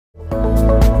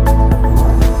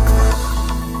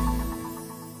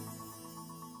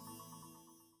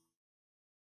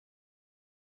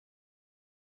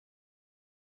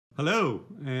Hello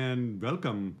and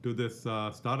welcome to this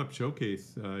startup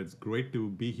showcase. It's great to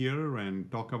be here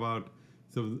and talk about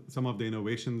some of the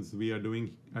innovations we are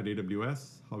doing at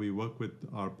AWS, how we work with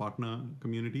our partner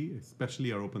community,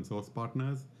 especially our open source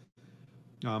partners.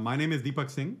 My name is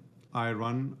Deepak Singh. I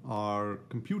run our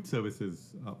compute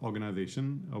services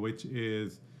organization, which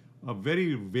is a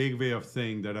very vague way of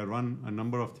saying that I run a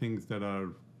number of things that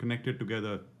are connected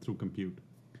together through compute.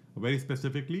 Very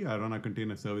specifically, I run a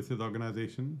container services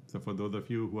organization. So for those of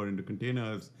you who are into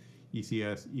containers,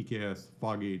 ECS, EKS,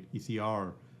 Fargate,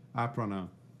 ECR, AppRunner,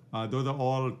 those are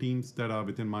all teams that are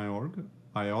within my org.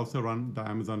 I also run the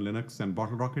Amazon Linux and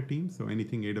BottleRocket team, so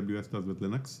anything AWS does with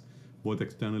Linux, both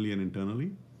externally and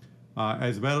internally,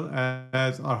 as well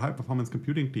as our high-performance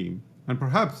computing team. And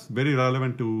perhaps very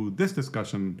relevant to this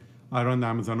discussion, I run the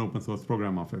Amazon Open Source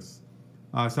Program Office.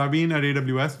 So I've been at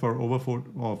AWS for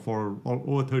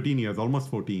over 13 years, almost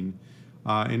 14,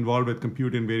 involved with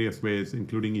compute in various ways,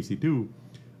 including EC2.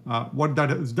 What that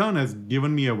has done has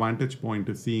given me a vantage point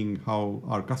to seeing how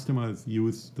our customers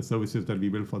use the services that we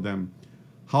build for them,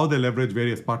 how they leverage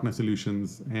various partner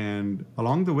solutions, and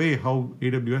along the way, how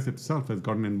AWS itself has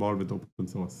gotten involved with open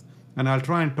source. And I'll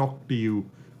try and talk to you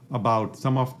about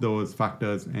some of those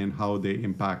factors and how they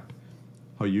impact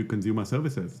how you consume our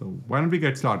services. So why don't we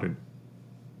get started?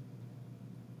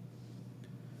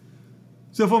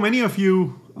 So for many of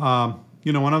you,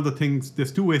 one of the things,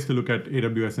 there's two ways to look at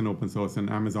AWS and open source and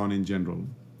Amazon in general.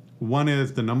 One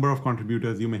is the number of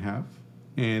contributors you may have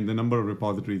and the number of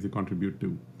repositories you contribute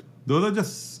to. Those are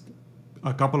just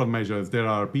a couple of measures. There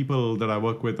are people that I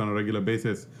work with on a regular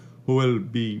basis who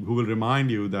will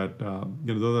remind you that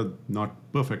those are not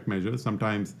perfect measures.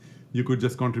 Sometimes you could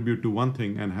just contribute to one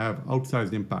thing and have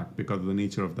outsized impact because of the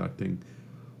nature of that thing.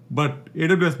 But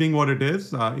AWS being what it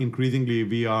is, increasingly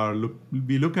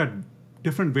we look at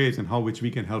different ways in which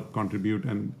we can help contribute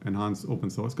and enhance open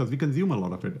source because we consume a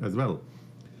lot of it as well.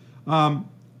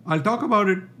 I'll talk about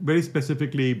it very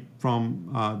specifically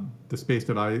from the space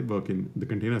that I work in, the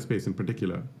container space in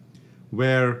particular,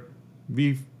 where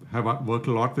we have worked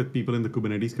a lot with people in the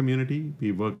Kubernetes community.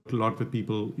 We've worked a lot with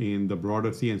people in the broader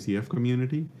CNCF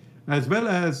community, as well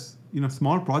as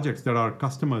small projects that our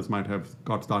customers might have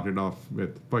got started off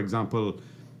with. For example,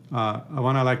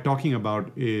 one I like talking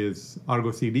about is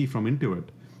Argo CD from Intuit.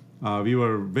 We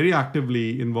were very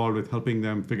actively involved with helping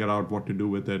them figure out what to do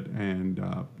with it, and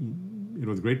it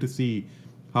was great to see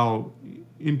how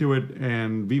Intuit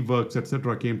and Weaveworks,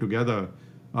 etc., came together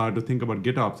to think about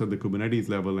GitOps at the Kubernetes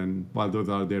level. And while those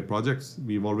are their projects,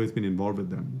 we've always been involved with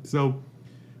them. So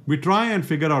we try and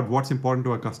figure out what's important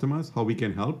to our customers, how we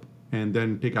can help, and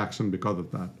then take action because of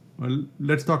that. Well,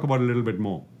 let's talk about it a little bit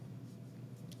more.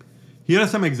 Here are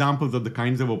some examples of the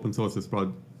kinds of open source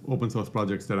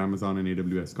projects that Amazon and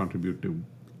AWS contribute to.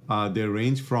 They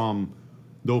range from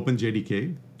the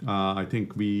OpenJDK. I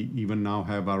think we even now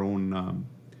have our own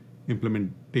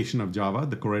implementation of Java,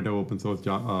 the Corretto open source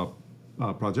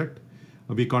project.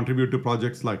 We contribute to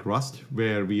projects like Rust,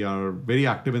 where we are very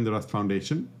active in the Rust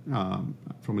Foundation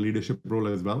from a leadership role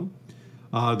as well.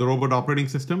 The robot operating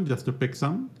system, just to pick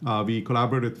some. We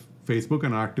collaborate with Facebook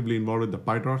and are actively involved with the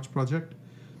PyTorch project.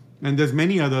 And there's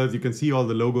many others. You can see all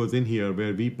the logos in here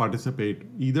where we participate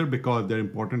either because they're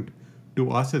important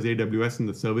to us as AWS and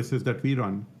the services that we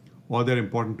run, or they're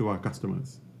important to our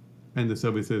customers and the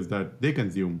services that they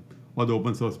consume, or the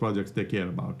open source projects they care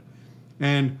about.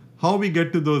 And how we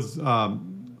get to those,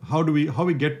 how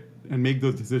we get and make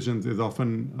those decisions is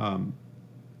often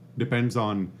depends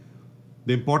on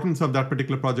the importance of that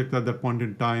particular project at that point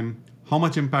in time, how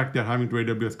much impact they're having to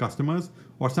AWS customers,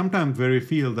 or sometimes where we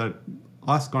feel that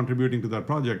us contributing to that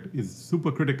project is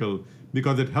super critical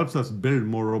because it helps us build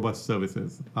more robust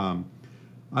services.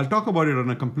 I'll talk about it on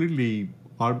a completely,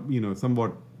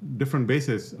 somewhat different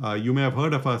basis. You may have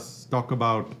heard of us talk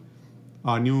about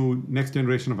our new next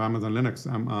generation of Amazon Linux,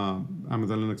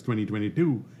 Amazon Linux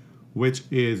 2022, which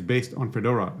is based on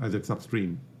Fedora as its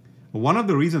upstream. One of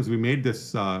the reasons we made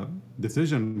this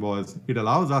decision was it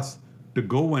allows us to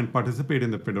go and participate in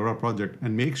the Fedora project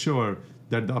and make sure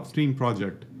that the upstream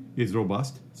project is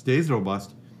robust, stays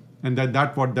robust, and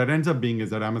that what that ends up being is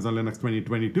that Amazon Linux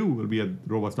 2022 will be a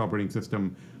robust operating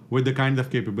system with the kinds of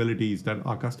capabilities that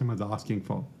our customers are asking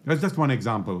for. That's just one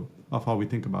example of how we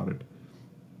think about it.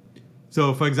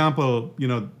 So for example,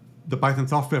 the Python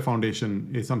Software Foundation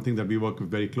is something that we work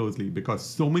with very closely because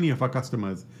so many of our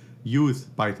customers use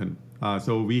Python.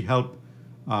 So we help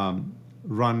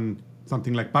run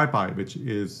something like PyPy, which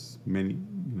is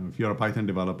if you're a Python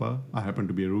developer, I happen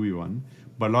to be a Ruby one,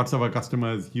 but lots of our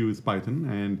customers use Python,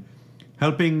 and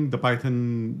helping the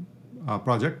Python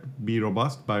project be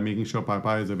robust by making sure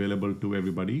PyPy is available to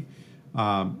everybody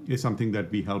is something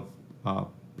that we help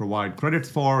provide credits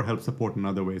for, help support in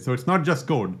other ways. So it's not just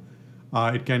code.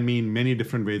 It can mean many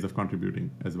different ways of contributing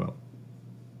as well.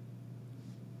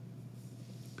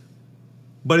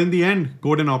 But in the end,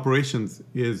 code and operations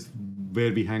is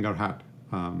where we hang our hat.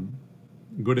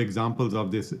 Good examples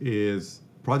of this is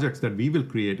projects that we will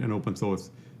create and open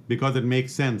source because it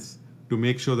makes sense to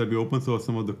make sure that we open source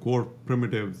some of the core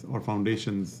primitives or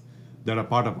foundations that are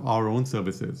part of our own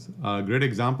services. A great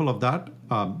example of that,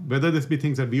 whether this be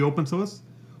things that we open source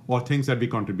or things that we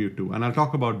contribute to. And I'll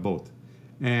talk about both.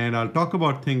 And I'll talk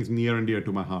about things near and dear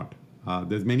to my heart.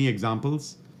 There's many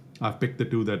examples. I've picked the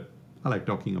two that I like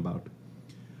talking about.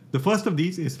 The first of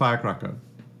these is Firecracker.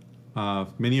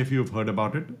 Many of you have heard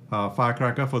about it.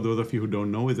 Firecracker, for those of you who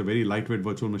don't know, is a very lightweight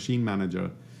virtual machine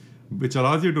manager, which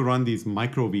allows you to run these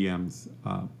micro VMs.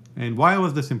 And why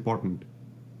was this important?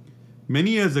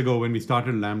 Many years ago, when we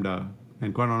started Lambda,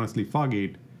 and quite honestly,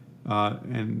 Fargate,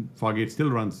 and Fargate still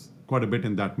runs quite a bit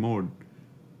in that mode,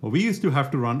 we used to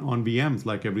have to run on VMs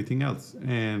like everything else.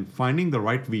 And finding the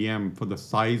right VM for the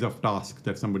size of task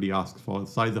that somebody asks for,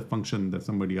 size of function that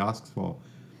somebody asks for,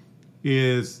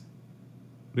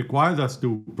 requires us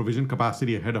to provision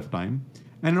capacity ahead of time.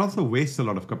 And it also wastes a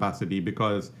lot of capacity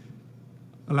because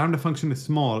a Lambda function is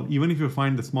small. Even if you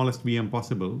find the smallest VM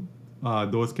possible,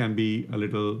 those can be a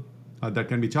little, that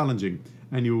can be challenging.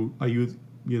 And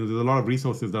there's a lot of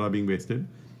resources that are being wasted.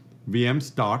 VMs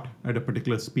start at a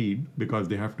particular speed because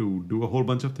they have to do a whole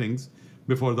bunch of things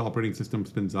before the operating system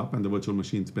spins up and the virtual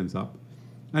machine spins up.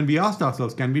 And we asked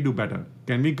ourselves, can we do better?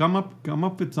 Can we come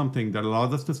up with something that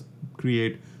allows us to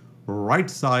create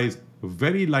right-sized,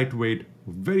 very lightweight,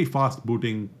 very fast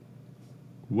booting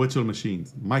virtual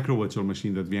machines, micro virtual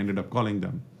machines as we ended up calling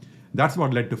them. That's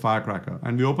what led to Firecracker.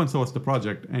 And we open sourced the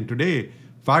project. And today,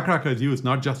 Firecracker is used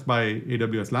not just by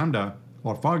AWS Lambda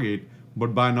or Fargate,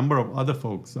 but by a number of other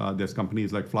folks. There's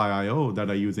companies like Fly.io that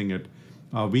are using it.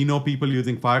 We know people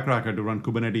using Firecracker to run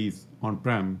Kubernetes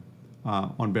on-prem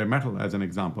on bare metal, as an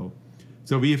example.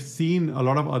 So we've seen a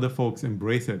lot of other folks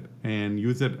embrace it and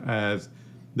use it as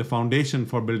the foundation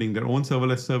for building their own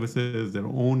serverless services, their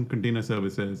own container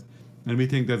services. And we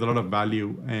think there's a lot of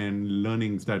value and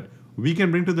learnings that we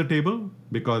can bring to the table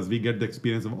because we get the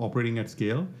experience of operating at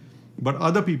scale. But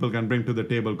other people can bring to the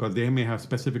table because they may have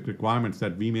specific requirements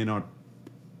that we may not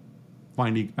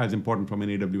find as important from an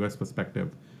AWS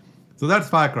perspective. So that's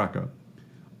Firecracker.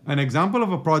 An example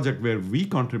of a project where we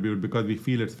contribute because we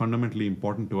feel it's fundamentally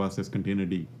important to us is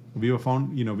Containerd.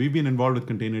 We've been involved with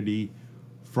Containerd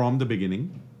from the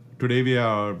beginning. Today we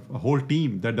are a whole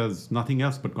team that does nothing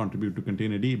else but contribute to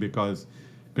Containerd because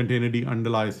Containerd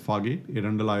underlies Fargate, it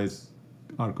underlies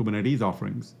our Kubernetes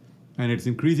offerings, and it's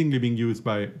increasingly being used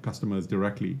by customers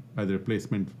directly as a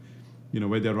replacement,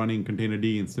 where they're running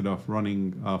Containerd instead of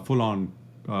running full-on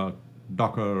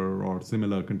Docker or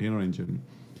similar container engine.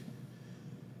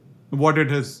 What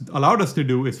it has allowed us to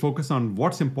do is focus on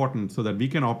what's important so that we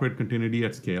can operate Containerd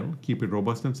at scale, keep it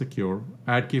robust and secure,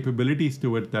 add capabilities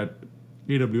to it that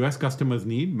AWS customers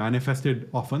need, manifested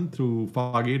often through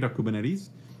Fargate or Kubernetes.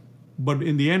 But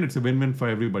in the end, it's a win-win for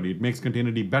everybody. It makes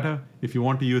Containerd better. If you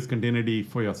want to use Containerd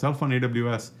for yourself on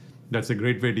AWS, that's a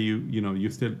great way to,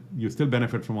 you still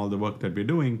benefit from all the work that we're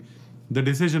doing. The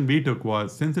decision we took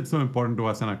was, since it's so important to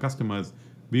us and our customers,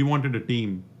 we wanted a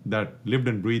team that lived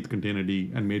and breathed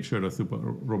Containerd and made sure it was super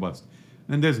robust.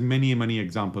 And there's many, many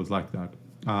examples like that.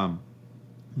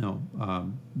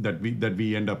 That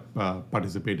we end up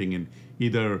participating in,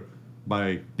 either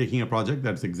by taking a project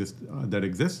that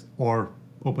exists or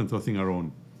open sourcing our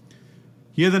own.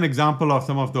 Here's an example of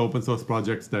some of the open source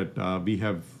projects that we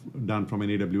have done from an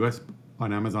AWS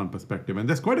on Amazon perspective, and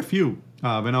there's quite a few.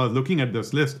 When I was looking at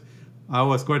this list, I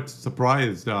was quite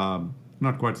surprised.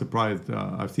 Not quite surprised.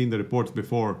 I've seen the reports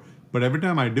before, but every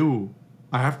time I do,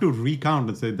 I have to recount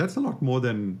and say that's a lot more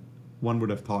than one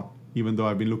would have thought, even though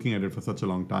I've been looking at it for such a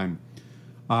long time.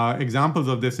 Examples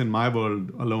of this in my world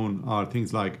alone are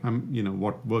things like,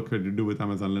 what work could you do with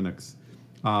Amazon Linux?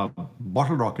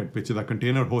 BottleRocket, which is a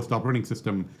container host operating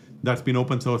system that's been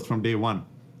open sourced from day one.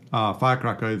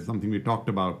 Firecracker is something we talked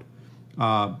about.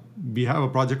 We have a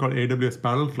project called AWS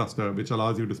Parallel Cluster, which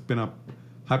allows you to spin up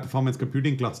high-performance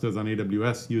computing clusters on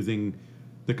AWS using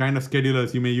the kind of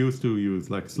schedulers you may use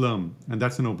like Slurm, and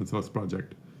that's an open source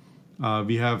project.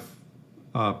 We have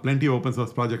plenty of open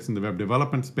source projects in the web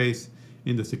development space,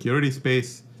 in the security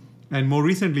space, and more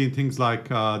recently things like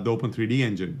the Open3D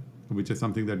engine, which is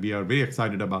something that we are very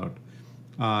excited about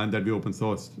and that we open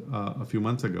sourced a few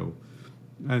months ago.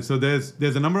 And so there's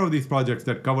a number of these projects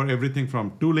that cover everything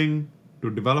from tooling to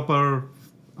developer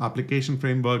application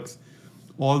frameworks,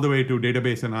 all the way to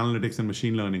database and analytics and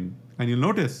machine learning. And you'll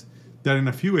notice that in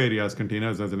a few areas,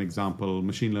 containers as an example,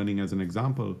 machine learning as an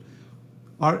example,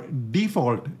 our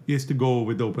default is to go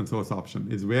with the open source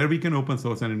option, is where we can open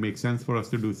source and it makes sense for us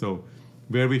to do so,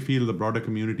 where we feel the broader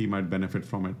community might benefit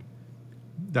from it.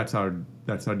 That's our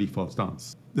default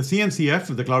stance. The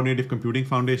CNCF, the Cloud Native Computing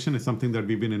Foundation, is something that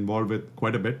we've been involved with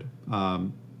quite a bit.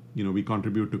 We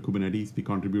contribute to Kubernetes, we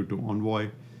contribute to Envoy.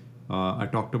 I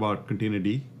talked about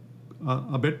Containerd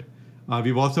a bit.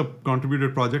 We've also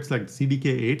contributed projects like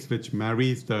CDK8, which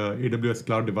marries the AWS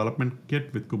Cloud Development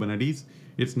Kit with Kubernetes.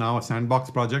 It's now a sandbox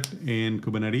project in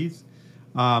Kubernetes.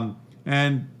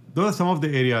 And those are some of the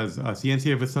areas.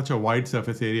 CNCF is such a wide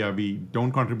surface area. We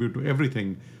don't contribute to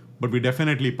everything, but we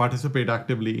definitely participate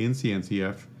actively in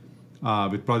CNCF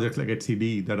with projects like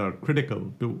HCD that are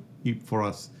critical for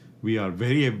us. We are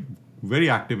very, very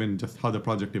active in just how the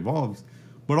project evolves,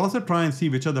 but also try and see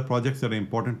which are the projects that are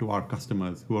important to our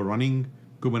customers who are running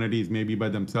Kubernetes maybe by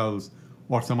themselves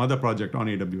or some other project on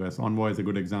AWS. Envoy is a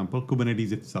good example.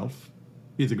 Kubernetes itself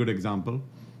is a good example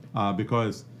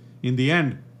because in the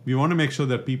end, we want to make sure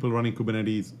that people running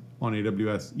Kubernetes on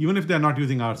AWS, even if they're not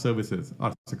using our services,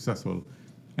 are successful,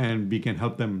 and we can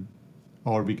help them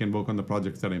or we can work on the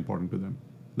projects that are important to them.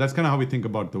 That's kind of how we think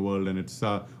about the world, and it's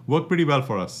worked pretty well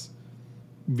for us.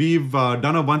 We've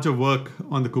done a bunch of work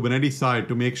on the Kubernetes side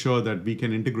to make sure that we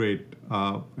can integrate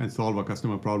and solve our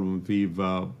customer problems. We've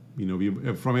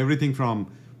from everything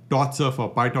from TorchSurf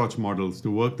or PyTorch models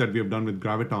to work that we have done with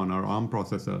Graviton, our ARM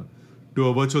processor, to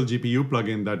a virtual GPU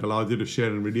plugin that allows you to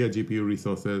share NVIDIA GPU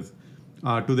resources,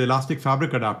 to the Elastic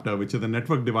Fabric adapter, which is a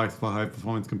network device for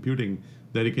high-performance computing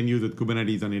that you can use with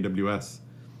Kubernetes on AWS,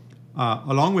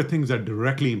 along with things that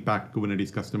directly impact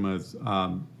Kubernetes customers,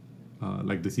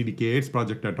 like the CDK8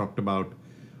 project I talked about,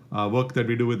 work that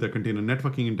we do with the container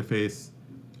networking interface,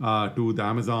 to the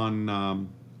Amazon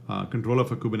controller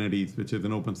for Kubernetes, which is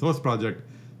an open source project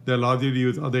that allows you to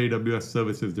use other AWS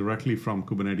services directly from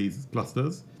Kubernetes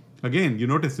clusters. Again, you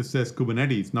notice it says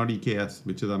Kubernetes, not EKS,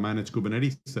 which is a managed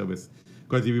Kubernetes service.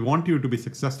 Because if we want you to be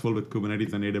successful with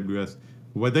Kubernetes and AWS,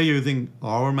 whether you're using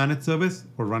our managed service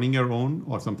or running your own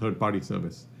or some third-party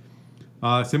service.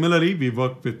 Similarly, we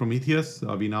worked with Prometheus.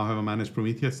 We now have a managed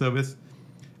Prometheus service.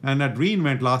 And at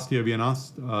reInvent last year, we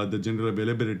announced the general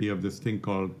availability of this thing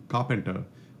called Carpenter,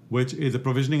 which is a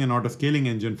provisioning and auto-scaling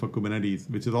engine for Kubernetes,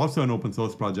 which is also an open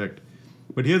source project.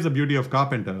 But here's the beauty of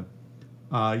Carpenter.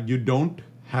 You don't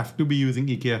have to be using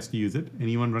EKS to use it.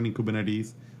 Anyone running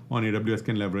Kubernetes on AWS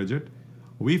can leverage it.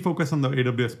 We focus on the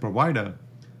AWS provider,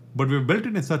 but we've built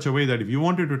it in such a way that if you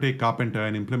wanted to take Carpenter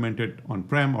and implement it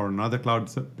on-prem or another cloud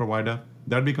provider,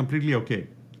 that'd be completely okay.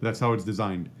 That's how it's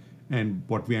designed and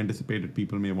what we anticipated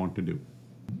people may want to do.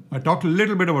 I talked a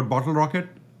little bit about BottleRocket.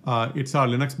 It's our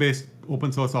Linux-based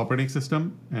open source operating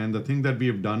system. And the thing that we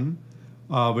have done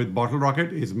with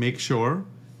BottleRocket is make sure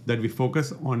that we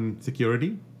focus on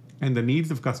security and the needs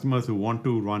of customers who want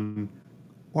to run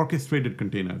orchestrated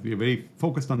containers. We are very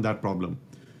focused on that problem.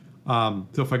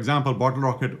 So for example,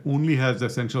 BottleRocket only has the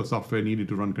essential software needed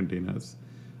to run containers.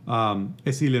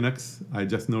 SE Linux, I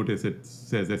just noticed it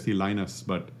says SE Linus,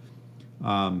 but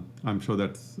I'm sure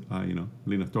that's,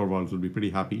 Linus Torvalds will be pretty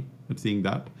happy at seeing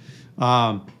that.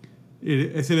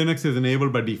 SE Linux is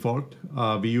enabled by default.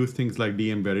 We use things like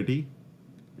DM Verity,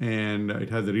 and it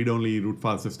has a read-only root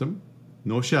file system.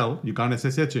 No shell, you can't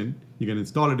SSH in. You can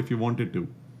install it if you wanted to.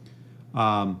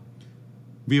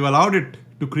 We've allowed it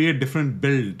to create different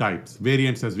build types,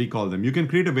 variants as we call them. You can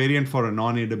create a variant for a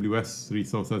non-AWS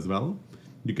resource as well.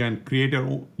 You can create your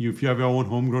own, if you have your own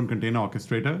homegrown container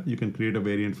orchestrator, you can create a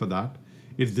variant for that.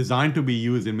 It's designed to be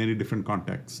used in many different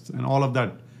contexts, and all of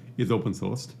that is open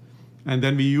sourced. And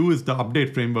then we use the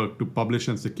update framework to publish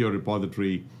and secure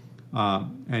repository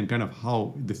and kind of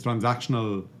how this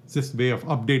transactional way of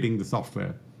updating the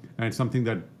software. And it's something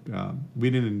that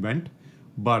we didn't invent,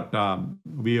 but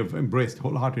we have embraced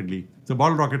wholeheartedly. So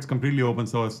BottleRocket's completely open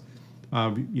source.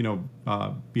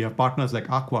 We have partners like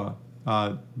Aqua,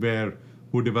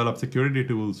 who develop security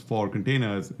tools for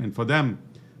containers, and for them,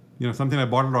 something like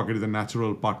BottleRocket is a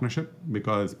natural partnership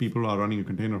because people are running a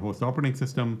container host operating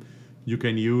system. You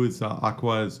can use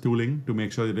Aqua's tooling to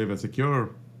make sure that they have a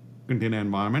secure container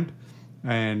environment,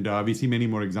 and we see many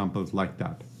more examples like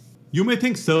that. You may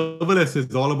think serverless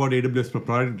is all about AWS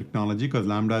proprietary technology because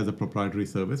Lambda is a proprietary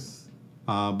service.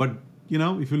 But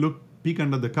if you peek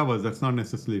under the covers, that's not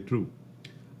necessarily true.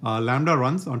 Lambda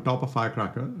runs on top of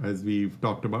Firecracker, as we've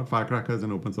talked about. Firecracker is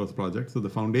an open source project. So the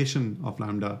foundation of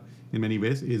Lambda in many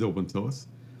ways is open source.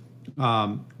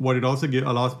 What it also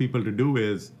allows people to do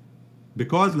is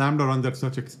because Lambda runs at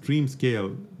such extreme scale,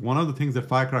 one of the things that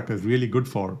Firecracker is really good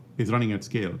for is running at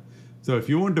scale. So if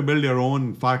you want to build your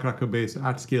own Firecracker-based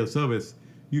at-scale service,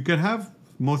 you can have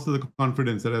most of the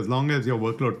confidence that as long as your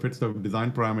workload fits the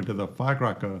design parameters of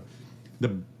Firecracker, the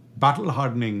battle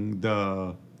hardening,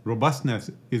 the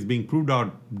robustness is being proved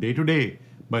out day to day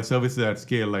by services at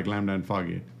scale like Lambda and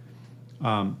Fargate.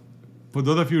 For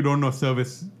those of you who don't know what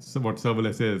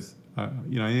serverless is,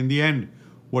 in the end,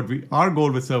 our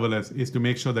goal with serverless is to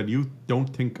make sure that you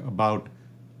don't think about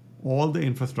all the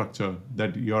infrastructure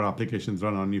that your applications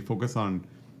run on. You focus on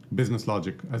business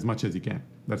logic as much as you can.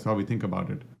 That's how we think about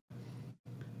it.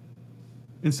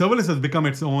 And serverless has become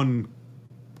its own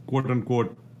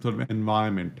quote-unquote sort of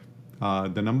environment.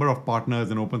 The number of partners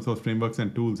and open source frameworks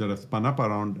and tools that have spun up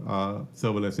around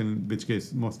serverless, in which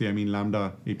case mostly I mean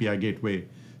Lambda, API Gateway,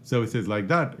 services like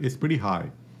that, is pretty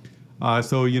high.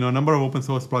 So a number of open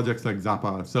source projects like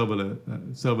Zappa,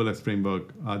 serverless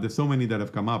framework, there's so many that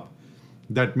have come up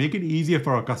that make it easier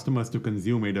for our customers to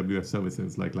consume AWS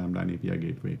services like Lambda and API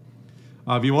Gateway.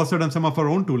 We've also done some of our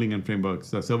own tooling and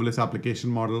frameworks, the serverless application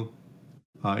model,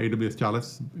 AWS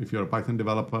Chalice, if you're a Python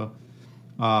developer.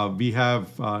 We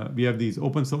have these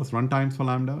open source runtimes for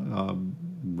Lambda,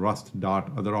 Rust, Dart,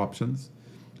 other options.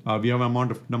 We have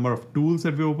a number of tools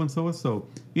that we open source. So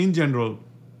in general,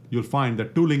 you'll find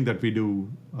that tooling that we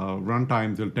do,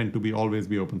 runtimes will tend to always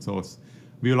be open source.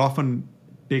 We will often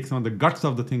take some of the guts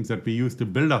of the things that we use to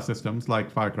build our systems,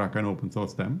 like Firecracker, and open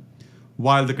source them,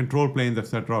 while the control planes,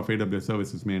 etc., of AWS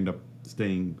services may end up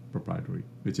staying proprietary,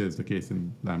 which is the case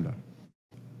in Lambda.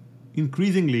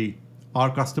 Increasingly,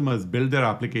 our customers build their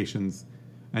applications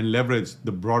and leverage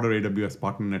the broader AWS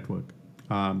partner network.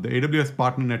 The AWS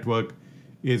partner network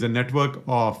is a network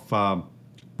of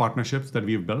partnerships that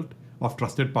we've built, of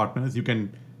trusted partners.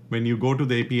 When you go to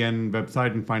the APN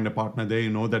website and find a partner there, you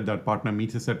know that partner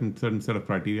meets a certain set of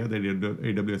criteria that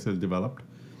AWS has developed.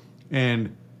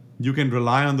 And you can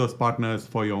rely on those partners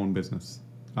for your own business.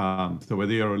 So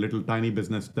whether you're a little tiny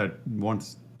business that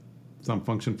wants some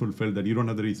function fulfilled that you don't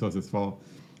have the resources for,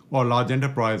 or a large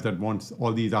enterprise that wants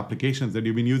all these applications that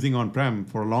you've been using on-prem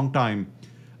for a long time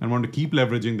and want to keep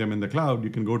leveraging them in the cloud, you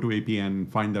can go to APN,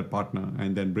 find that partner,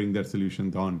 and then bring their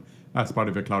solutions on as part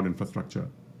of your cloud infrastructure.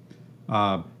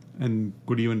 And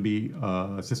could even be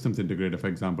a systems integrator, for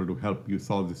example, to help you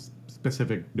solve this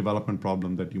specific development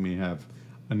problem that you may have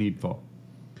a need for.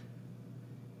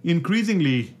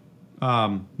 Increasingly,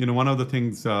 one of the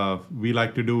things we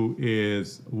like to do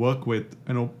is work with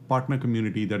a partner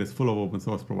community that is full of open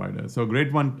source providers. So a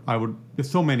great one, there's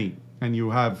so many, and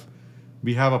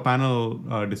we have a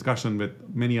panel discussion with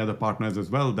many other partners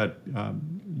as well that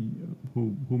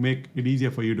who make it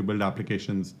easier for you to build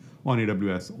applications on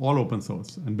AWS, all open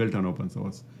source and built on open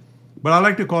source. But I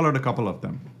like to call out a couple of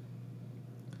them.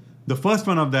 The first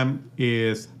one of them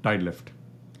is Tidelift.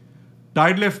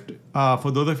 Tidelift,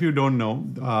 for those of you who don't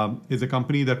know, is a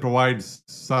company that provides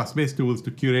SaaS-based tools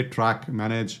to curate, track,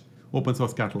 manage open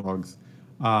source catalogs.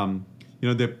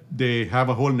 They have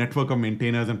a whole network of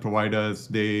maintainers and providers.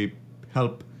 They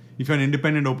help. If you're an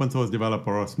independent open source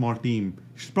developer or a small team,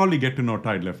 you should probably get to know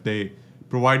Tidelift. They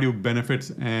provide you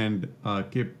benefits and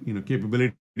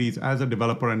capabilities as a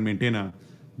developer and maintainer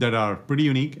that are pretty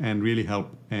unique and really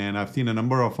help. And I've seen a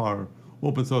number of our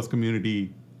open source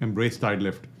community embrace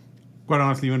Tidelift, quite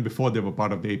honestly, even before they were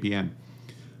part of the APN.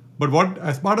 But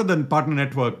as part of the partner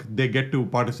network, they get to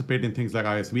participate in things like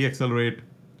ISV Accelerate.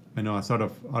 They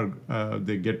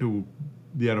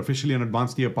are officially an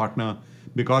advanced tier partner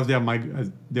because they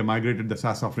migrated the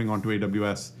SaaS offering onto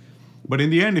AWS. But in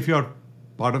the end, if you're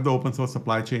part of the open source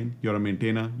supply chain, you're a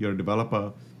maintainer, you're a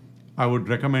developer, I would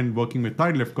recommend working with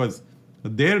Tidelift because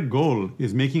their goal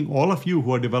is making all of you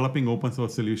who are developing open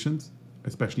source solutions,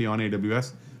 especially on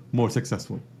AWS, more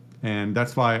successful. And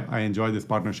that's why I enjoy this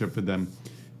partnership with them.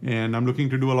 And I'm looking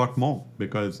to do a lot more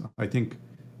because I think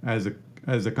as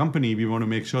a company, we want to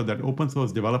make sure that open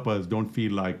source developers don't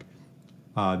feel like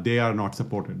they are not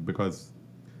supported because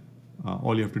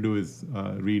all you have to do is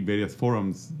read various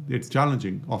forums. It's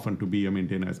challenging often to be a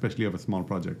maintainer, especially of a small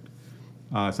project.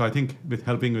 So I think with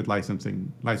helping with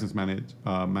licensing, license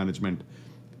management,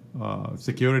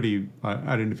 security,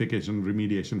 identification,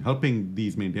 remediation, helping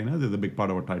these maintainers is a big part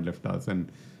of what Tidelift does.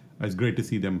 And it's great to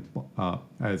see them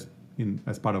as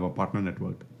part of a partner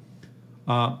network.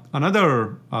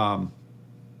 Another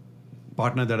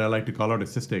partner that I like to call out is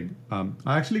Sysdig.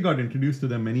 I actually got introduced to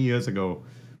them many years ago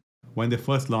when they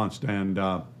first launched. And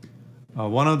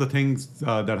one of the things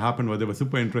that happened was they were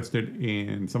super interested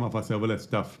in some of our serverless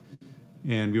stuff.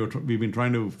 And we've been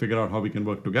trying to figure out how we can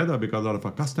work together because a lot of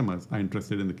our customers are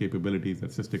interested in the capabilities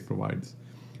that Sysdig provides.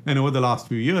 And over the last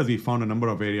few years, we found a number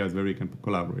of areas where we can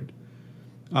collaborate.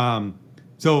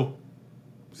 So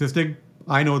Sysdig,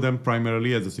 I know them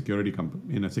primarily as a security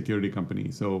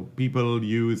company. So people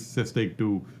use Sysdig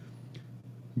to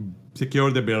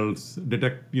secure their builds,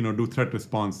 detect, do threat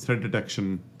response, threat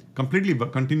detection,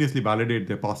 continuously validate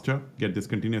their posture, get this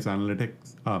continuous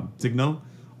analytics signal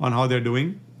on how they're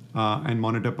doing, and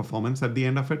monitor performance at the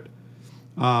end of it.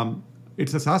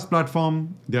 It's a SaaS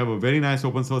platform. They have a very nice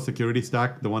open source security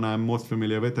stack. The one I'm most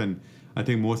familiar with, and I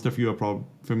think most of you are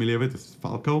familiar with, is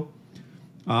Falco.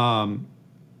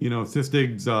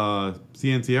 Sysdig's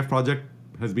CNCF project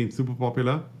has been super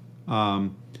popular.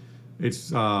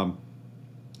 It's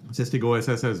Sysdig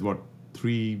OSS has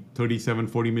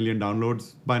 40 million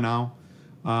downloads by now.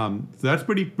 So that's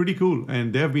pretty cool.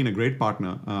 And they've been a great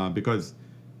partner because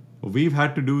we've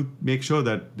had to make sure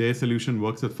that their solution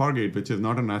works with Fargate, which is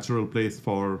not a natural place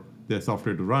for their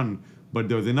software to run. But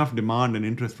there was enough demand and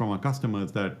interest from our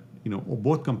customers that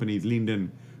both companies leaned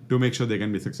in to make sure they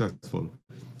can be successful.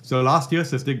 So last year,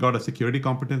 Sysdig got a security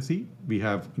competency. We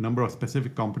have a number of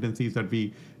specific competencies that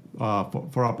we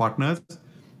for our partners.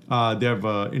 They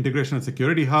have integration and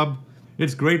security hub.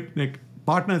 It's great. Like,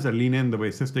 partners that lean in the way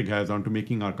Sysdig has onto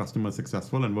making our customers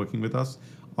successful and working with us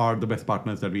are the best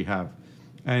partners that we have.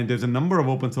 And there's a number of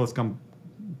open source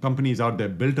companies out there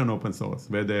built on open source,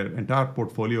 where their entire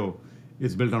portfolio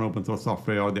is built on open source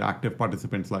software, or the active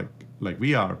participants like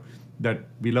we are, that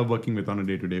we love working with on a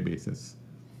day-to-day basis.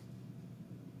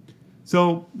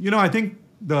 So, I think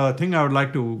the thing I would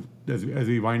like to, as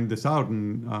we wind this out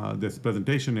in this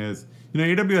presentation, is,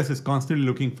 AWS is constantly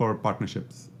looking for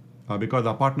partnerships because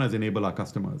our partners enable our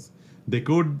customers. They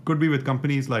could be with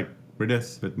companies like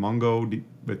Redis, with Mongo,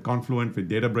 with Confluent, with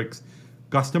Databricks.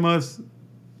 Customers,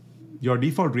 your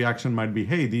default reaction might be,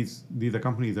 hey, these are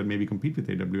companies that maybe compete with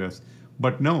AWS.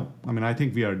 But no, I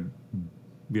think we are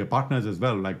partners as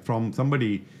well, like from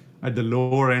somebody at the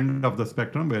lower end of the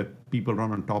spectrum where people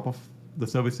run on top of the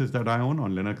services that I own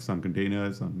on Linux, on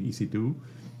containers, on EC2.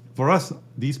 For us,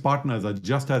 these partners are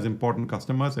just as important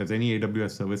customers as any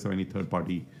AWS service or any third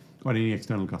party or any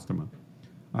external customer.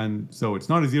 And so it's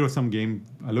not a zero-sum game.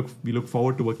 We look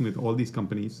forward to working with all these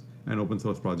companies and open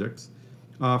source projects.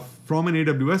 From an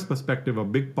AWS perspective, a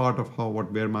big part of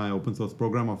where my open source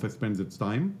program office spends its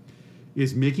time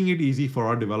is making it easy for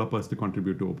our developers to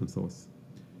contribute to open source.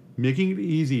 Making it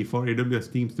easy for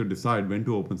AWS teams to decide when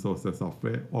to open source their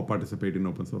software or participate in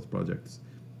open source projects.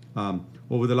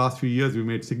 Over the last few years, we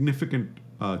made significant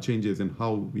changes in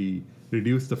how we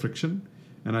reduce the friction.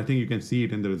 And I think you can see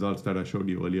it in the results that I showed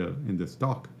you earlier in this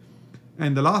talk.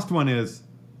 And the last one is,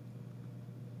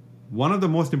 one of the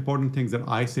most important things that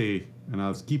I say, and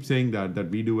I'll keep saying that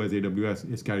we do as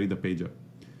AWS, is carry the pager.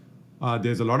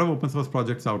 There's a lot of open source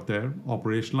projects out there.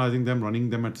 Operationalizing them, running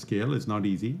them at scale is not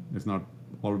easy. It's not,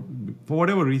 for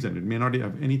whatever reason, it may not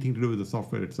have anything to do with the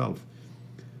software itself.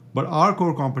 But our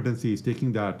core competency is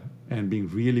taking that and being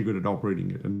really good at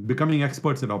operating it and becoming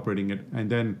experts at operating it. And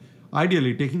then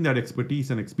ideally taking that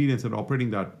expertise and experience at operating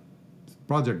that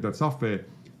project, that software,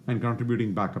 and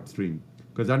contributing back upstream,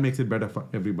 because that makes it better for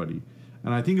everybody.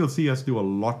 And I think you'll see us do a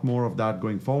lot more of that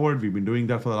going forward. We've been doing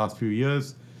that for the last few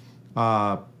years.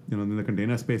 In the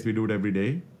container space, we do it every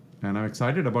day. And I'm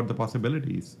excited about the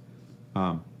possibilities.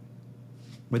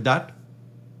 With that,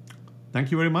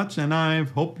 thank you very much. And I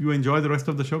hope you enjoy the rest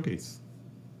of the showcase.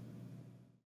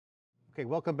 Okay,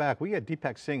 welcome back. We had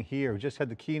Deepak Singh here, who just had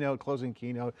the keynote, closing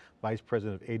keynote, Vice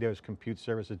President of AWS Compute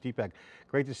Services. Deepak,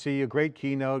 great to see you. Great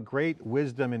keynote, great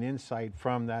wisdom and insight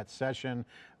from that session.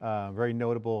 Very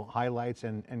notable highlights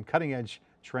and cutting edge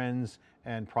trends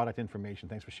and product information.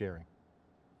 Thanks for sharing.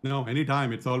 No,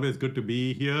 anytime. It's always good to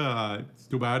be here. It's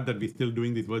too bad that we're still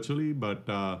doing these virtually, but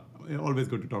always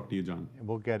good to talk to you, John. And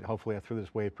we'll get, hopefully, through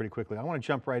this wave pretty quickly. I want to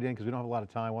jump right in because we don't have a lot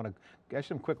of time. I want to ask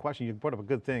some quick questions. You brought up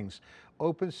good things.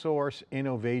 Open source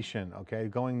innovation, okay,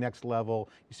 going next level.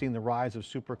 You're seeing the rise of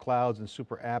super clouds and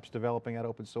super apps developing at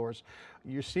open source.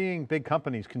 You're seeing big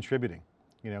companies contributing.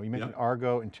 You mentioned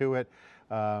Argo, Intuit.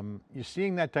 You're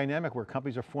seeing that dynamic where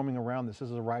companies are forming around this.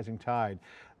 This is a rising tide.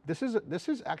 This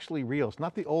is actually real. It's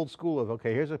not the old school of,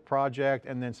 okay, here's a project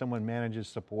and then someone manages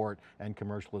support and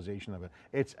commercialization of it.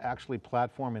 It's actually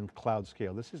platform and cloud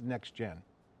scale. This is next gen.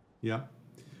 Yeah.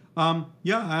 And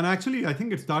actually I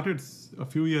think it started a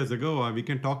few years ago. We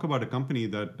can talk about a company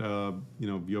that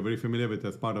you're very familiar with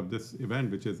as part of this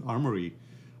event, which is Armory.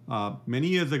 Many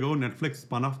years ago, Netflix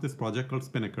spun off this project called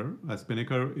Spinnaker.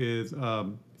 Spinnaker is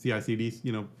a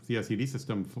CI/CD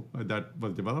system that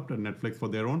was developed at Netflix for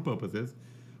their own purposes.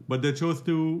 But they chose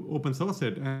to open source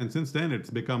it. And since then, it's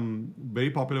become very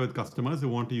popular with customers who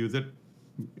want to use it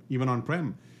even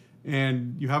on-prem.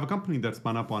 And you have a company that's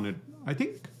spun up on it. I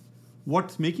think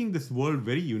what's making this world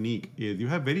very unique is you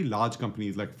have very large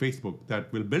companies like Facebook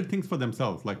that will build things for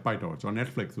themselves, like PyTorch, or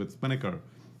Netflix with Spinnaker,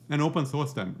 and open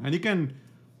source them. And you can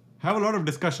have a lot of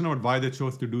discussion about why they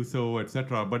chose to do so,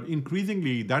 etc. But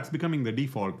increasingly, that's becoming the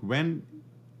default when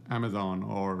Amazon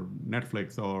or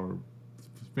Netflix or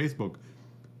Facebook,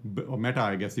 or Meta,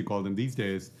 I guess you call them these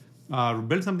days,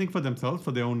 build something for themselves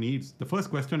for their own needs. The first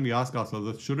question we ask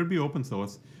ourselves is, should it be open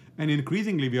source? And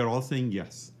increasingly, we are all saying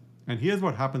yes. And here's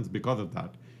what happens because of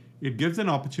that. It gives an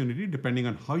opportunity, depending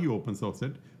on how you open source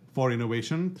it, for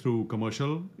innovation through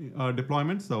commercial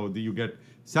deployments. So you get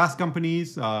SaaS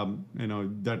companies that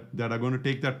are going to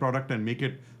take that product and make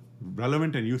it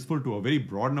relevant and useful to a very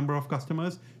broad number of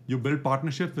customers. You build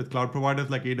partnerships with cloud providers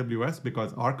like AWS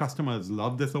because our customers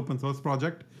love this open source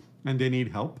project and they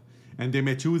need help. And they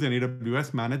may choose an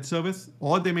AWS managed service,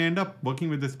 or they may end up working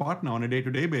with this partner on a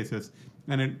day-to-day basis.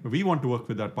 And we want to work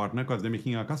with that partner because they're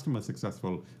making our customers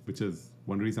successful, which is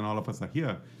one reason all of us are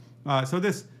here. So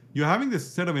you're having this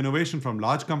set of innovation from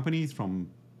large companies, from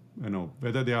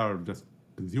whether they are just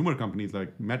consumer companies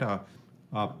like Meta,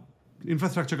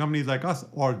 infrastructure companies like us,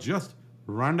 or just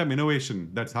random innovation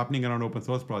that's happening around open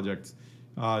source projects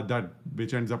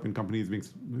which ends up in companies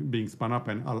being spun up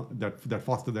and that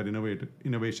foster that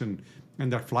innovation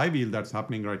and that flywheel that's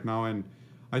happening right now. And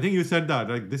I think you said that,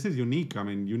 like, this is unique. I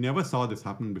mean, you never saw this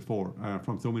happen before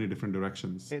from so many different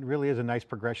directions. It really is a nice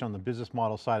progression on the business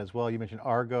model side as well. You mentioned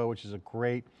Argo, which is a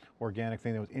great organic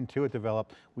thing that was Intuit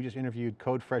developed. We just interviewed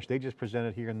CodeFresh. They just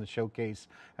presented here in the showcase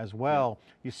as well.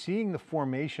 Yeah. You're seeing the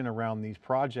formation around these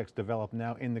projects develop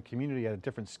now in the community at a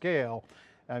different scale.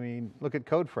 I mean, look at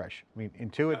CodeFresh. I mean,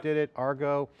 Intuit did it,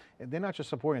 Argo, and they're not just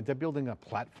supporting it, they're building a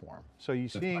platform. So you're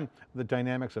seeing the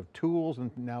dynamics of tools and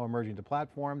now emerging to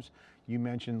platforms. You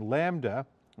mentioned Lambda,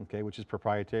 okay, which is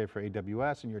proprietary for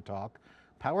AWS in your talk,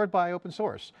 powered by open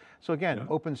source. So again,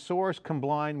 open source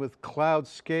combined with cloud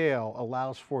scale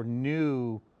allows for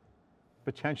new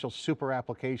potential super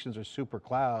applications or super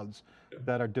clouds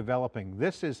that are developing.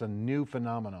 This is a new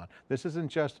phenomenon. This isn't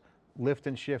just lift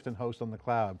and shift and host on the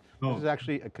cloud. This is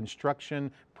actually a construction,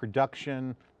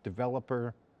 production,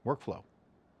 developer workflow.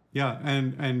 Yeah,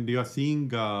 and you're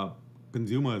seeing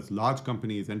consumers, large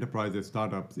companies, enterprises,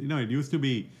 startups. It used to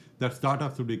be that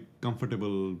startups would be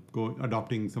comfortable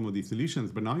adopting some of these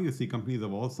solutions, but now you see companies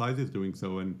of all sizes doing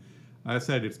so. And as I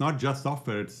said, it's not just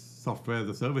software, it's software as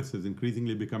a service is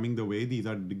increasingly becoming the way these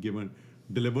are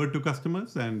delivered to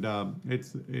customers. And I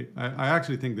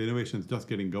actually think the innovation is just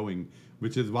getting going,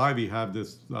 which is why we have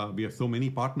we have so many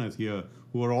partners here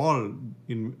who are all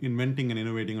inventing and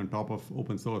innovating on top of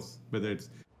open source, whether it's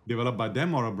developed by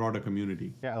them or a broader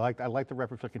community. Yeah, I like the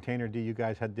reference to Containerd. You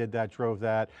guys did that, drove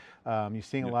that. You're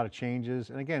seeing a lot of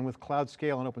changes. And again, with cloud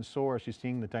scale and open source, you're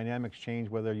seeing the dynamics change,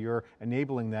 whether you're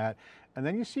enabling that. And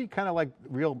then you see kind of like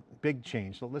real big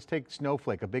change. So let's take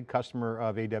Snowflake, a big customer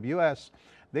of AWS.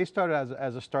 They started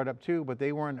as a startup too, but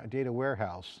they weren't a data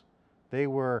warehouse. They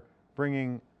were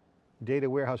bringing data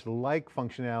warehouse-like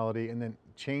functionality and then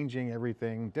changing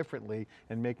everything differently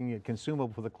and making it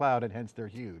consumable for the cloud, and hence they're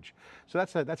huge. So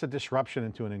that's a disruption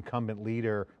into an incumbent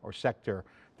leader or sector.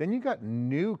 Then you got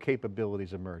new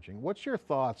capabilities emerging. What's your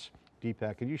thoughts,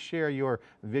 Deepak? Could you share your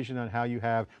vision on how you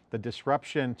have the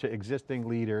disruption to existing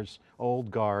leaders, old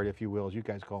guard, if you will, as you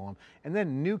guys call them, and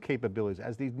then new capabilities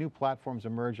as these new platforms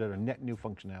emerge that are net new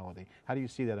functionality? How do you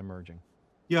see that emerging?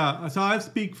 Yeah, so I'll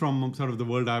speak from sort of the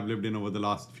world I've lived in over the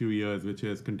last few years, which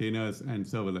is containers and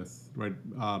serverless, right?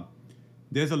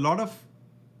 There's a lot of,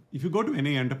 if you go to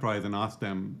any enterprise and ask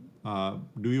them,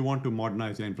 do you want to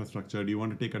modernize your infrastructure? Do you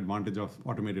want to take advantage of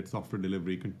automated software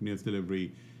delivery, continuous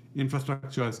delivery,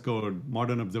 infrastructure as code,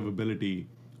 modern observability?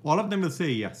 All of them will say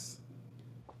yes.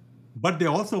 But they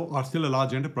also are still a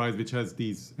large enterprise which has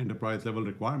these enterprise level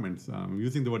requirements. I'm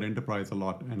using the word enterprise a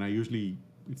lot, and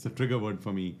it's a trigger word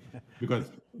for me because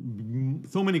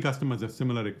so many customers have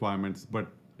similar requirements, but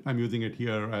I'm using it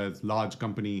here as large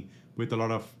company with a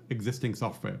lot of existing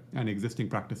software and existing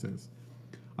practices.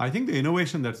 I think the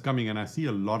innovation that's coming, and I see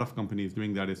a lot of companies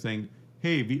doing that, is saying,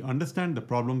 hey, we understand the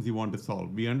problems you want to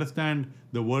solve. We understand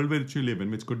the world which you live in,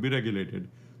 which could be regulated.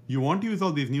 You want to use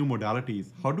all these new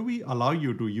modalities. How do we allow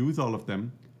you to use all of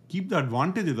them, keep the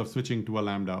advantages of switching to a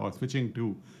Lambda or switching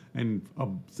to a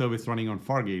service running on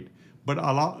Fargate,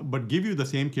 but give you the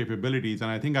same capabilities?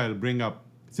 And I think I'll bring up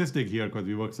Sysdig here because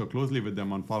we work so closely with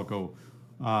them on Falco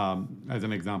as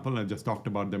an example. I just talked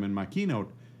about them in my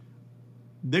keynote.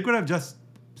 They could have just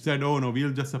said, oh no,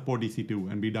 we'll just support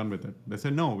EC2 and be done with it. They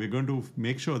said, no, we're going to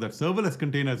make sure that serverless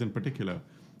containers in particular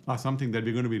are something that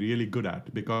we're going to be really good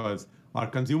at because our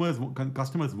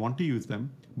customers want to use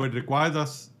them, but it requires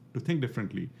us to think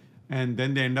differently. And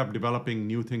then they end up developing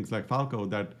new things like Falco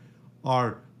that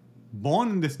are born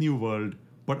in this new world,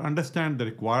 but understand the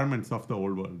requirements of the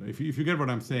old world. If you get what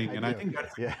I'm saying, I think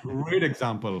that's a great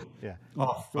example of.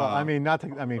 Well, I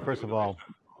mean, first of all,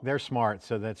 they're smart,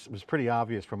 so it was pretty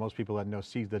obvious for most people that know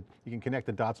C that you can connect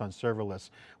the dots on serverless,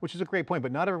 which is a great point,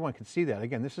 but not everyone can see that.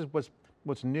 Again, this is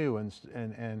what's new,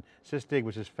 and Sysdig,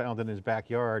 which is found in his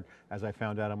backyard, as I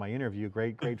found out in my interview,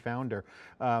 great founder.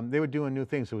 They were doing new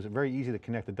things, so it was very easy to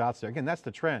connect the dots there. Again, that's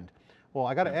the trend. Well,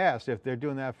 I got to ask, if they're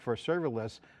doing that for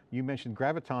serverless, you mentioned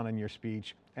Graviton in your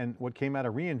speech, and what came out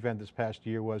of reInvent this past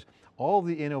year was all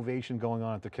the innovation going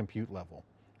on at the compute level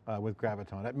with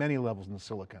Graviton, at many levels in the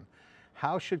silicon.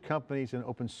 How should companies and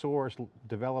open source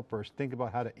developers think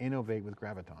about how to innovate with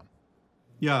Graviton?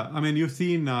 Yeah, I mean, you've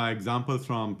seen examples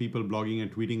from people blogging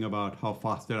and tweeting about how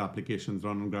fast their applications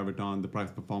run on Graviton, the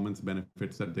price performance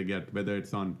benefits that they get, whether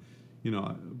it's on,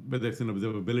 whether it's in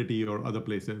observability or other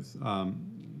places.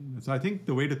 So I think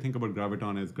the way to think about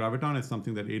Graviton is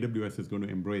something that AWS is going to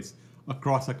embrace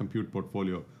across a compute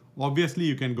portfolio. Obviously,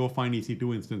 you can go find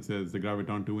EC2 instances, the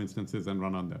Graviton 2 instances, and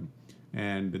run on them.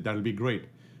 And that'll be great.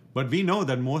 But we know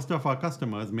that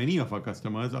many of our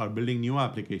customers are building new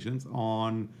applications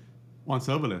on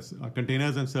serverless,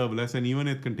 containers and serverless, and even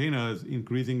with containers,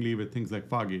 increasingly with things like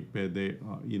Fargate, where they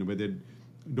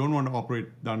don't want to operate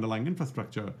the underlying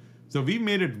infrastructure. So we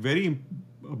made it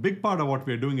a big part of what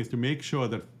we're doing is to make sure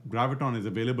that Graviton is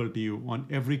available to you on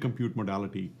every compute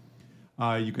modality.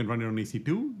 You can run it on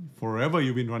EC2. Forever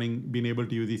you've been able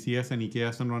to use ECS and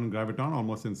EKS and run Graviton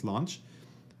almost since launch.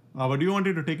 But we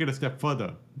wanted to take it a step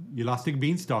further. Elastic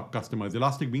Beanstalk customers.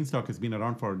 Elastic Beanstalk has been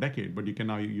around for a decade, but you can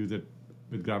now use it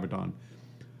with Graviton.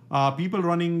 People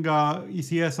running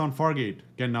ECS on Fargate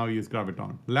can now use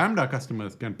Graviton. Lambda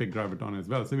customers can pick Graviton as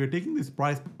well. So we're taking these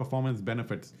price performance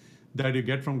benefits that you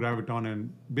get from Graviton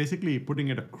and basically putting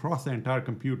it across the entire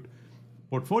compute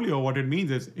portfolio. What it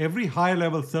means is every high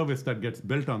level service that gets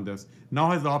built on this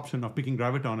now has the option of picking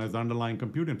Graviton as the underlying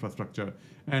compute infrastructure.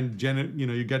 And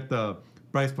you get the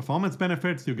price performance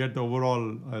benefits, you get the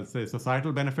overall,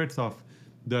 societal benefits of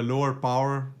the lower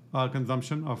power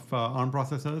consumption of ARM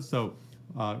processors. So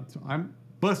I'm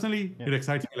personally, it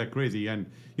excites me like crazy. And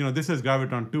this is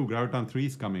Graviton 2, Graviton 3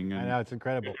 is coming. And I know, it's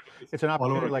incredible. It's an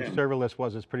opportunity like serverless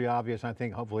was. It's pretty obvious. I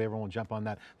think hopefully everyone will jump on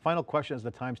that. Final question as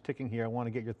the time's ticking here. I want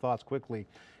to get your thoughts quickly.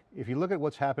 If you look at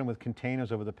what's happened with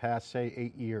containers over the past, say,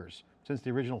 8 years, since the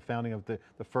original founding of the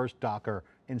first Docker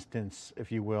instance,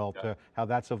 if you will, to how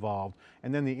that's evolved,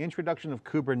 and then the introduction of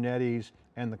Kubernetes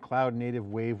and the cloud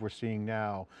native wave we're seeing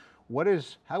now,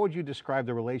 how would you describe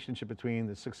the relationship between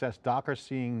the success Docker's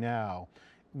seeing now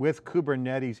with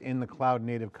Kubernetes in the cloud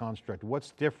native construct?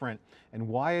 What's different and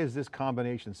why is this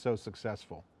combination so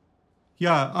successful?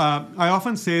 Yeah, I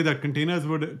often say that containers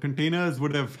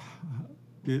would have,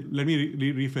 let me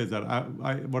rephrase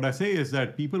that. What I say is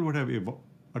that people would have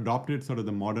adopted sort of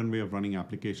the modern way of running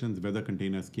applications, whether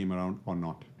containers came around or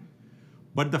not.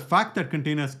 But the fact that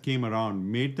containers came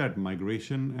around made that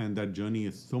migration and that journey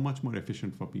is so much more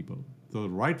efficient for people. So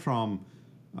right from,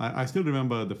 I still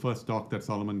remember the first talk that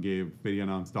Solomon gave where he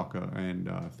announced Docker and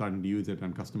starting to use it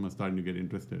and customers starting to get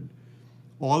interested,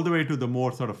 all the way to the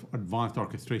more sort of advanced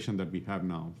orchestration that we have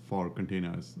now for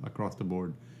containers across the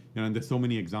board. And there's so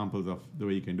many examples of the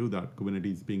way you can do that,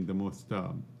 Kubernetes being the most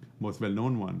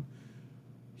well-known one.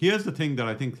 Here's the thing that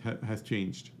I think has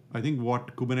changed. I think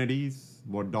what Kubernetes,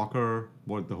 what Docker,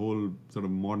 what the whole sort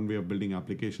of modern way of building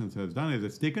applications has done is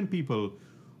it's taken people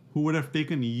who would have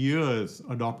taken years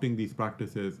adopting these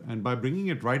practices, and by bringing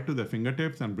it right to their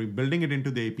fingertips and building it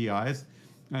into the APIs,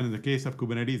 and in the case of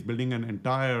Kubernetes, building an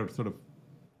entire sort of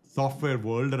software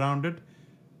world around it,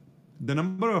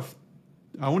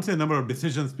 I won't say the number of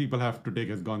decisions people have to take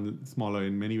has gone smaller.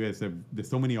 In many ways, there's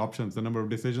so many options, the number of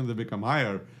decisions have become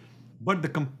higher, but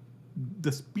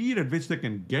the speed at which they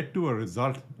can get to a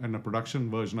result and a production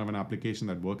version of an application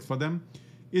that works for them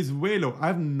is way low.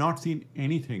 I've not seen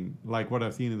anything like what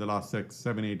I've seen in the last 6,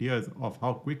 7, 8 years of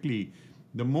how quickly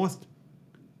the most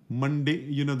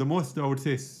mundane, the most, I would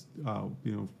say, a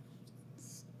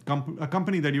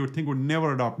company that you would think would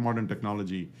never adopt modern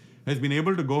technology has been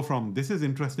able to go from this is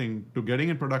interesting to getting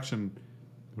in production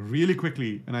really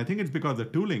quickly. And I think it's because the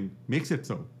tooling makes it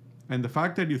so. And the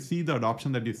fact that you see the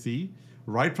adoption that you see,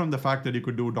 right from the fact that you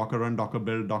could do Docker run, Docker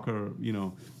build, Docker,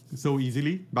 so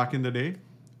easily back in the day,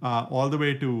 all the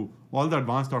way to all the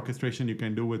advanced orchestration you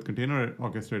can do with container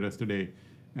orchestrators today,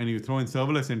 and you throw in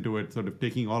serverless into it, sort of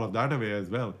taking all of that away as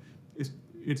well.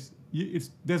 It's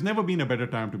there's never been a better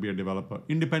time to be a developer,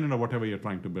 independent of whatever you're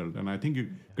trying to build. And I think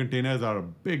containers are a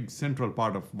big central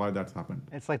part of why that's happened.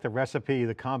 It's like the recipe,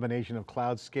 the combination of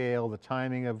cloud scale, the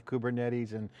timing of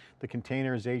Kubernetes, and the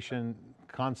containerization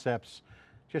concepts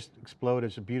just explode.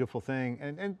 It's a beautiful thing.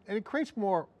 And it creates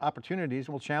more opportunities,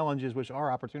 well, challenges, which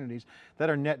are opportunities that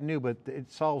are net new, but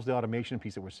it solves the automation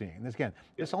piece that we're seeing. And again,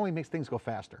 this only makes things go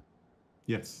faster.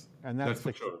 Yes, and that's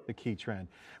for sure. the key trend.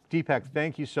 Deepak,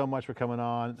 thank you so much for coming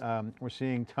on. We're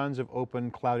seeing tons of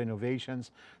open cloud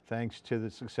innovations, thanks to the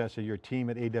success of your team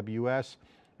at AWS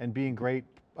and being great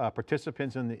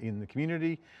participants in the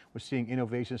community. We're seeing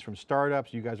innovations from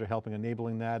startups. You guys are helping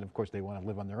enabling that. Of course, they want to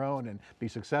live on their own and be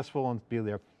successful and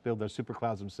build their super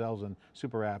clouds themselves and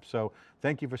super apps. So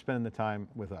thank you for spending the time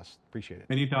with us. Appreciate it.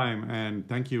 Anytime, and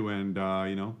thank you. And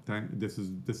this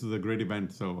is a great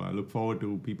event. So I look forward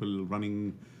to people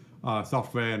running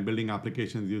software and building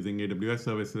applications using AWS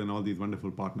services and all these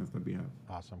wonderful partners that we have.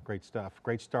 Awesome, great stuff.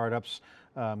 Great startups,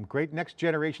 great next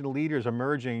generation of leaders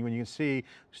emerging. When you can see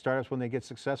startups, when they get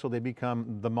successful, they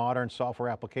become the modern software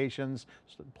applications,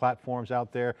 platforms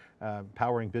out there,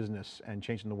 powering business and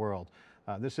changing the world.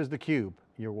 This is theCUBE.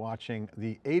 You're watching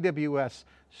the AWS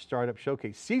Startup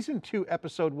Showcase, Season 2,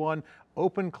 Episode 1,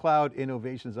 Open Cloud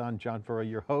Innovations. I'm John Furrier,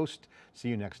 your host. See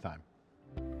you next time.